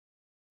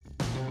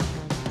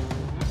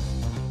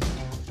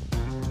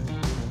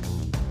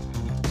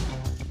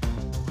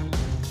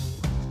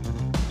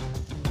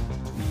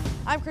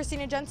I'm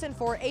Christina Jensen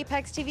for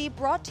Apex TV,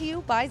 brought to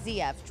you by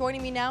ZF.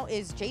 Joining me now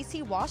is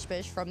JC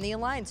Washbish from the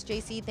Alliance.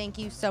 JC, thank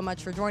you so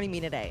much for joining me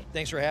today.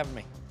 Thanks for having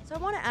me. So I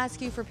want to ask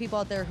you, for people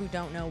out there who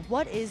don't know,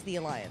 what is the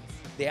Alliance?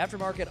 The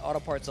Aftermarket Auto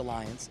Parts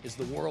Alliance is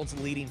the world's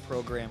leading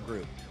program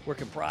group. We're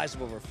comprised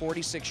of over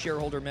 46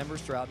 shareholder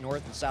members throughout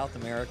North and South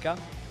America.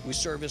 We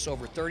service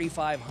over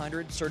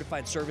 3,500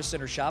 certified service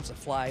center shops that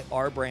fly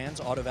our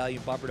brands, Auto Value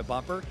Bumper to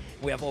Bumper.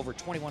 We have over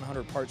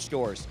 2,100 parts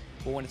stores.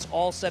 But when it's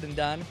all said and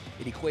done,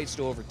 it equates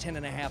to over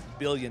 $10.5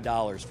 billion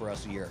for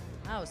us a year.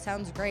 Oh,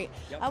 sounds great.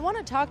 Yep. I want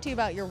to talk to you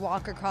about your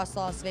walk across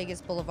Las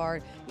Vegas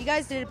Boulevard. You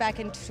guys did it back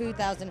in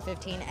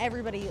 2015.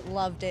 Everybody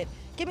loved it.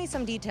 Give me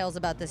some details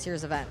about this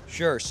year's event.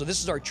 Sure, so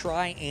this is our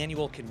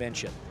tri-annual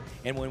convention.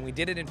 And when we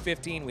did it in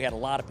 15, we had a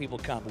lot of people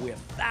come, but we have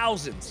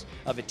thousands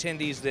of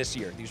attendees this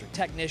year. These are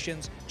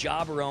technicians,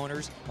 jobber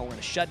owners, and we're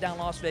gonna shut down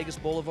Las Vegas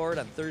Boulevard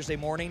on Thursday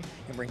morning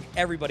and bring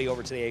everybody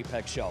over to the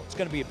Apex show. It's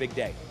gonna be a big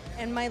day.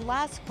 And my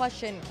last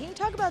question, can you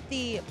talk about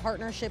the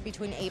partnership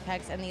between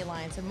Apex and the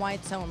Alliance and why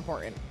it's so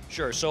important?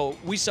 Sure, so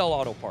we sell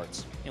auto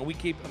parts and we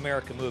keep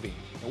America moving.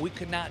 And we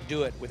could not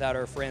do it without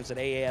our friends at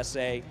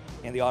AASA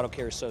and the Auto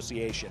Care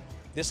Association.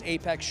 This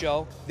Apex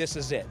show, this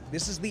is it.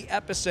 This is the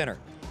epicenter.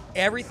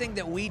 Everything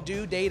that we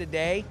do day to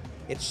day,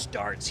 it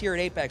starts here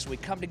at Apex. We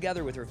come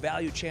together with our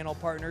value channel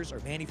partners, our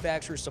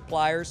manufacturers,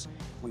 suppliers.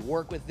 We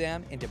work with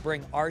them, and to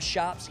bring our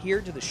shops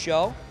here to the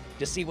show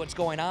to see what's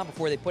going on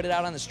before they put it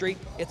out on the street,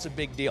 it's a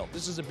big deal.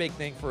 This is a big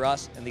thing for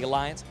us and the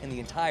Alliance and the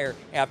entire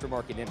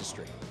aftermarket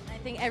industry. I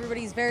think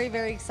everybody's very,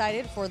 very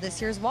excited for this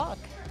year's walk.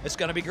 It's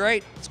gonna be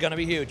great. It's gonna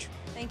be huge.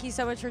 Thank you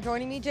so much for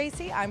joining me,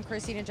 JC. I'm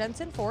Christina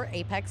Jensen for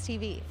Apex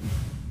TV.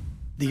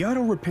 The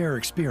auto repair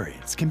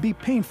experience can be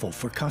painful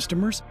for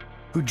customers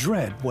who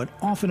dread what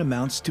often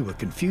amounts to a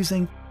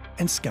confusing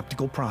and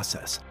skeptical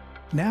process.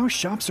 Now,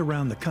 shops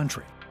around the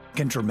country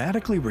can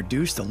dramatically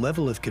reduce the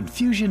level of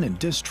confusion and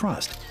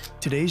distrust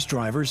today's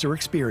drivers are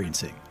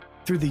experiencing.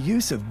 Through the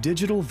use of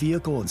digital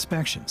vehicle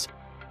inspections,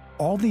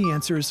 all the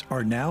answers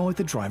are now at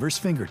the driver's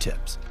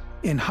fingertips.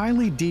 In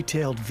highly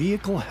detailed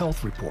vehicle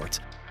health reports,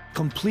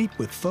 complete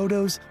with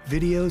photos,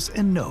 videos,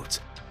 and notes,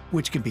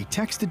 which can be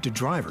texted to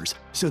drivers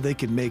so they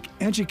can make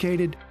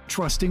educated,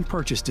 trusting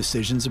purchase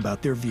decisions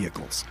about their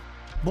vehicles.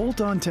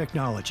 Bolt-on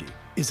Technology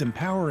is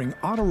empowering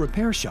auto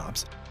repair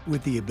shops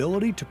with the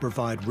ability to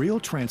provide real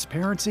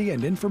transparency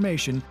and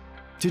information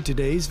to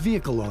today's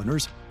vehicle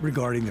owners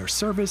regarding their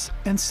service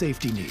and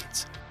safety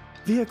needs.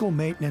 Vehicle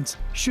maintenance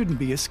shouldn't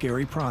be a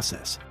scary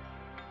process.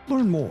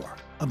 Learn more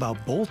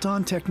about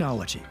Bolt-on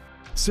Technology,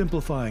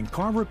 simplifying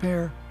car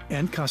repair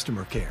and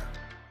customer care.